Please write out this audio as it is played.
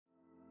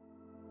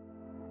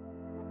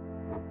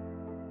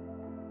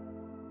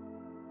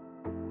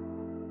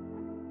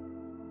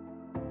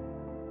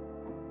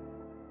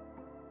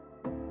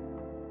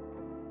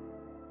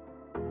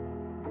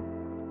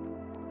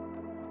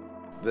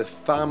The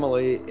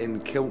family in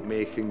kilt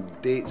making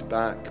dates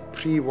back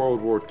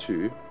pre-World War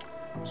II.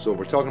 So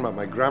we're talking about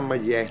my grandma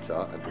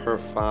Yetta and her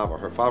father.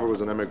 Her father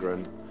was an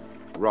immigrant,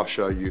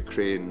 Russia,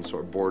 Ukraine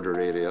sort of border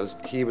areas.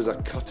 He was a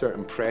cutter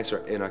and presser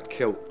in a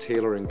kilt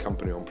tailoring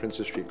company on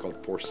Princess Street called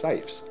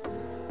Forsyths.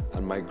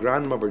 And my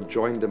grandmother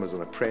joined him as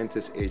an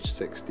apprentice, aged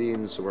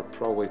 16, so we're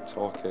probably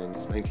talking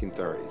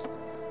 1930s.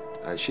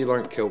 And she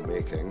learned kilt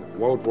making.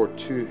 World War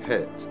II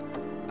hit,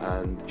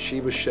 and she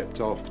was shipped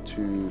off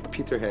to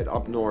Peterhead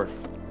up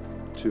north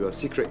to a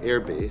secret air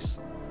base,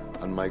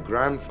 and my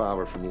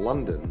grandfather from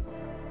London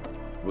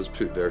was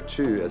put there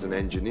too as an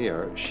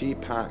engineer. She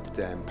packed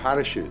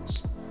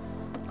parachutes,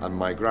 and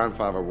my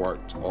grandfather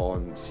worked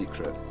on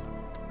secret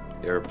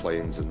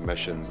airplanes and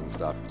missions and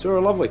stuff. So we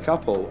were a lovely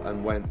couple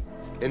and went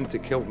into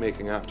kilt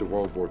making after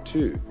World War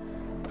II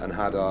and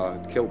had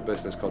a kilt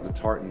business called the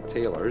Tartan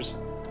Tailors.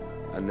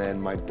 And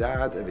then my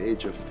dad, at the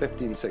age of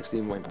 15,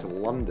 16, went to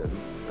London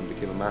and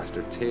became a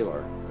master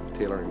tailor at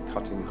Tailor and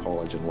Cutting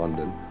College in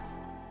London.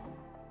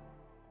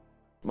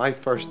 My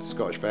first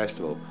Scottish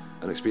festival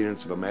and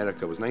experience of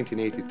America was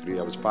 1983.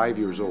 I was 5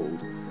 years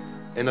old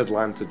in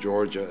Atlanta,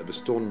 Georgia, at the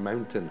Stone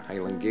Mountain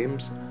Highland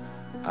Games.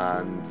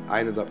 And I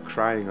ended up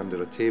crying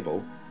under a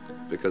table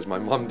because my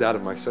mum, dad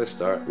and my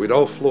sister, we'd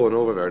all flown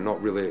over there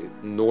not really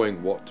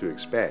knowing what to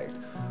expect.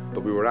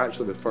 But we were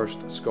actually the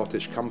first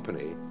Scottish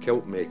company,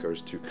 kilt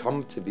makers, to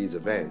come to these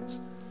events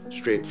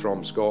straight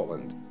from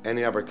Scotland.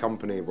 Any other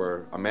company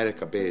were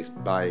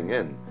America-based buying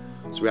in.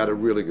 So we had a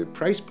really good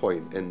price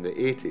point in the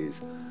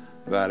 80s,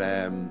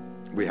 but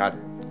we had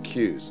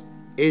queues.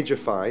 Age of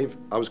 5,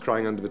 I was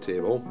crying under the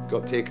table,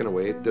 got taken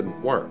away, didn't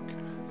work.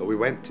 But we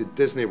went to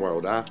Disney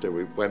World after.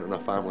 We went on a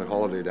family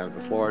holiday down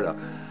to Florida.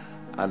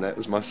 And it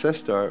was my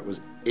sister,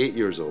 was 8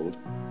 years old,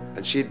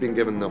 and she'd been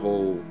given the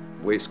whole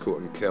waistcoat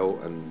and kilt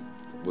and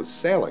was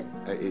selling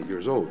at 8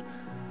 years old.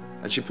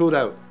 And she pulled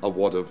out a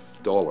wad of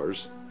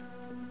dollars.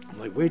 I'm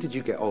like, where did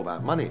you get all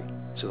that money?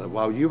 She's like,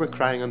 while you were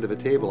crying under the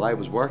table, I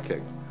was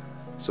working.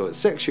 So at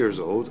 6 years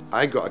old,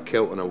 I got a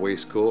kilt and a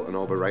waistcoat and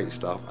all the right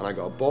stuff, and I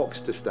got a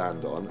box to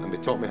stand on, and they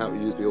taught me how to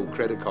use the old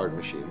credit card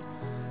machine.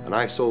 And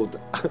I sold,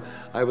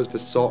 I was the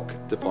sock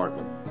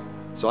department.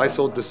 So I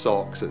sold the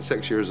socks at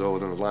 6 years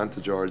old in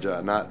Atlanta, Georgia,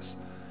 and that's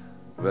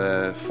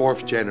the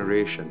 4th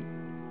generation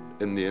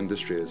in the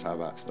industry is how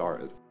that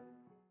started.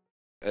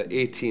 At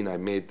 18, I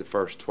made the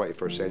first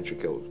 21st century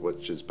kilt,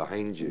 which is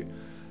behind you,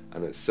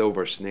 and it's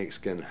silver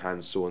snakeskin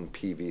hand-sewn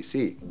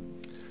PVC.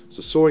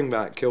 So sewing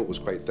that kilt was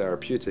quite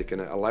therapeutic,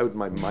 and it allowed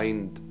my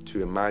mind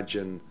to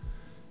imagine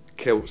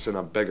kilts in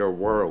a bigger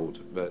world,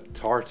 that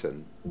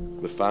tartan,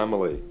 the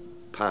family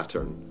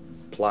pattern,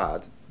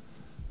 plaid,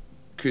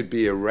 could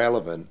be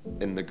irrelevant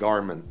in the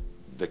garment,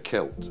 the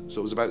kilt. So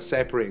it was about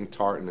separating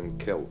tartan and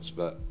kilts,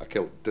 but a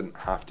kilt didn't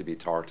have to be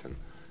tartan.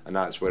 And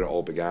that's where it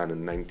all began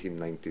in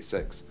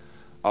 1996,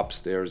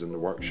 upstairs in the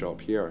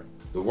workshop here.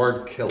 The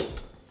word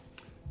kilt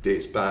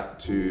dates back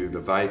to the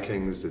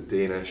Vikings, the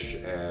Danish,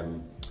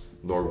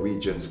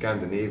 Norwegian,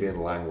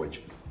 Scandinavian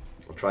language.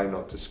 I'll try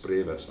not to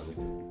spray this on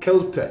you.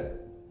 Kilte,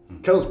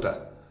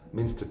 kilte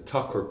means to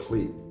tuck or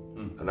pleat.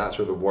 And that's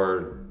where the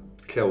word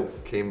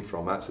kilt came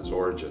from, that's its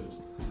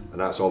origins. And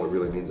that's all it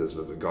really means, is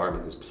that the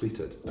garment is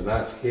pleated. And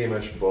that's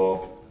Hamish,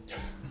 Bob,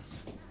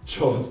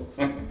 John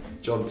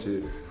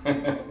too,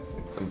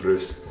 and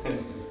Bruce.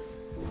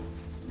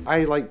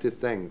 I like to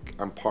think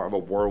I'm part of a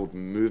world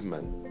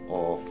movement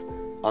of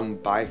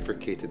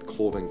unbifurcated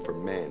clothing for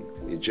men.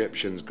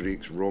 Egyptians,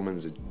 Greeks,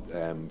 Romans,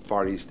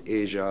 Far East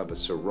Asia, the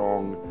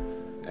sarong,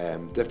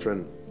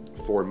 different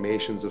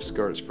formations of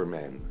skirts for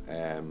men.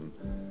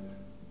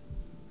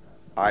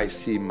 I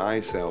see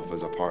myself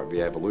as a part of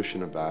the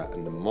evolution of that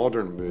and the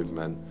modern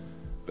movement,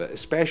 but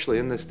especially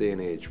in this day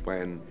and age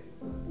when,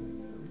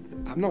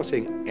 I'm not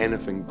saying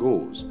anything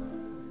goes,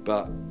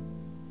 but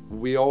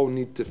we all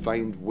need to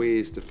find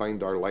ways to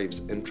find our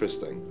lives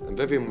interesting. And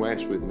Vivienne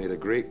Westwood made a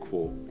great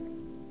quote: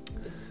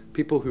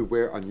 people who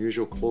wear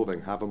unusual clothing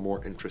have a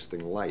more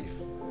interesting life.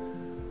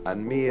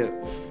 And me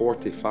at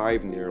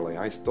 45 nearly,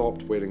 I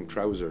stopped wearing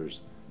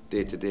trousers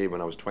day to day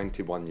when I was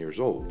 21 years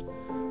old.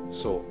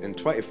 So in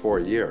 24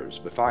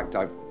 years, the fact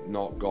I've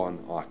not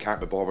gone, oh, I can't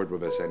be bothered with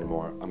this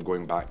anymore, I'm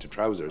going back to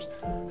trousers,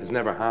 has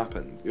never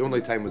happened. The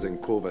only time was in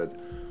COVID,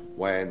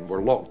 when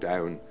we're locked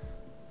down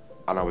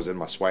and I was in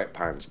my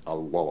sweatpants a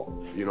lot.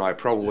 You know, I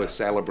probably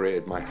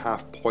celebrated my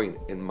half point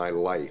in my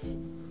life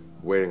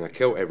wearing a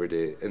kilt every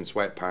day in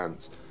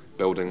sweatpants,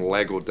 building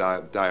Lego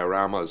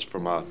dioramas for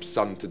my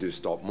son to do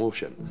stop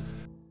motion.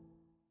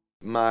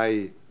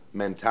 My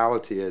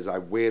mentality is I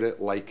wear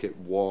it like it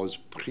was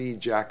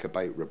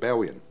pre-Jacobite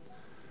rebellion.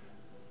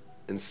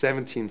 In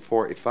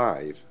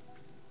 1745,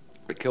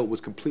 a kilt was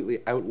completely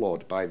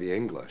outlawed by the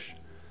English,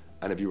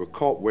 and if you were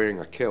caught wearing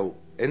a kilt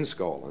in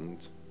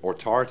Scotland or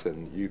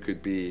tartan, you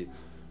could be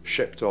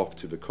shipped off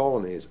to the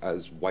colonies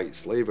as white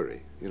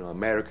slavery. You know,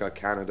 America,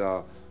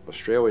 Canada,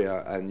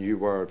 Australia, and you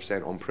were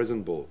sent on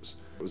prison boats.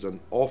 It was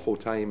an awful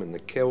time, and the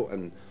kilt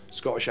and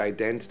Scottish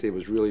identity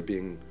was really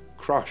being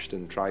crushed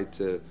and tried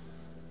to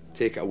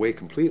take it away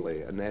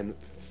completely. And then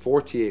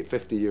 48,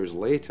 50 years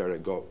later,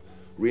 it got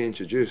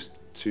reintroduced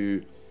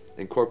to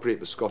incorporate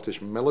the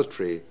Scottish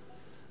military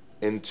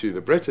into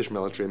the British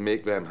military and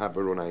make them have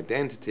their own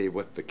identity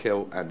with the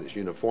kilt and its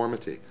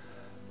uniformity.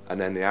 And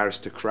then the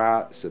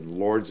aristocrats and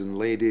lords and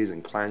ladies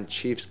and clan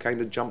chiefs kind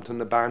of jumped on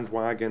the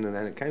bandwagon, and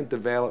then it kind of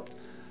developed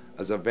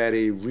as a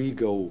very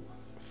regal,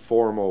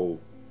 formal,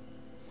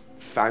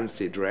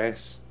 fancy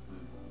dress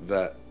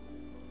that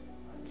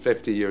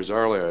 50 years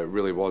earlier it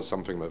really was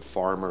something that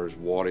farmers,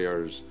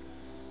 warriors,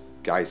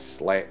 guys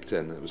slept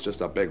in. It was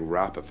just a big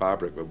wrap of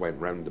fabric that went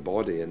round the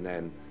body, and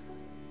then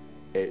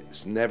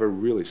it's never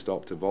really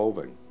stopped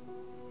evolving.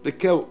 The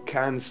kilt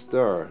can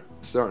stir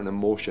certain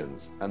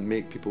emotions and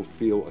make people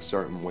feel a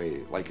certain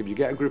way. Like if you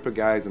get a group of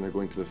guys and they're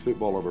going to the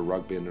football or the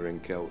rugby and they're in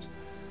kilts,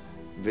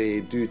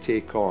 they do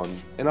take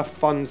on, in a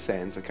fun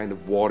sense, a kind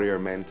of warrior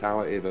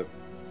mentality that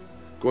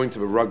going to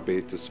the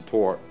rugby to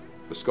support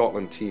the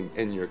Scotland team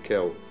in your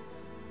kilt,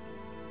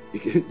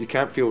 you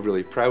can't feel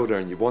really prouder,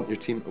 and you want your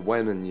team to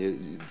win,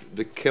 and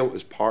the kilt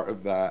is part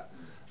of that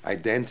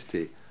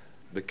identity.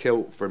 The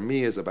kilt for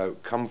me is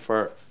about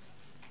comfort,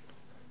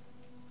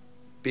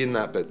 being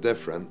that bit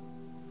different.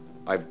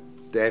 I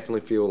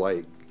definitely feel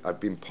like I've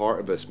been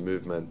part of this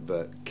movement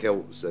that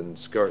kilts and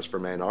skirts for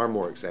men are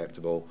more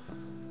acceptable,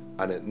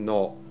 and it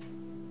not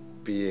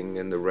being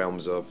in the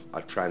realms of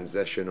a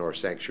transition or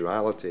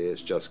sexuality.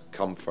 It's just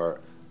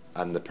comfort,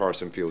 and the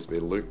person feels they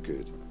look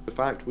good. The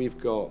fact we've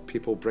got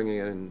people bringing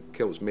in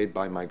kilts made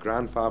by my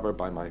grandfather,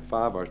 by my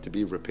father, to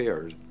be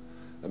repaired,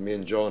 and me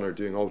and John are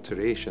doing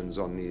alterations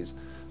on these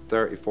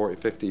 30, 40,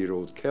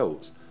 50-year-old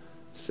kilts,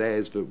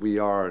 says that we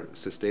are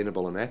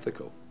sustainable and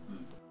ethical.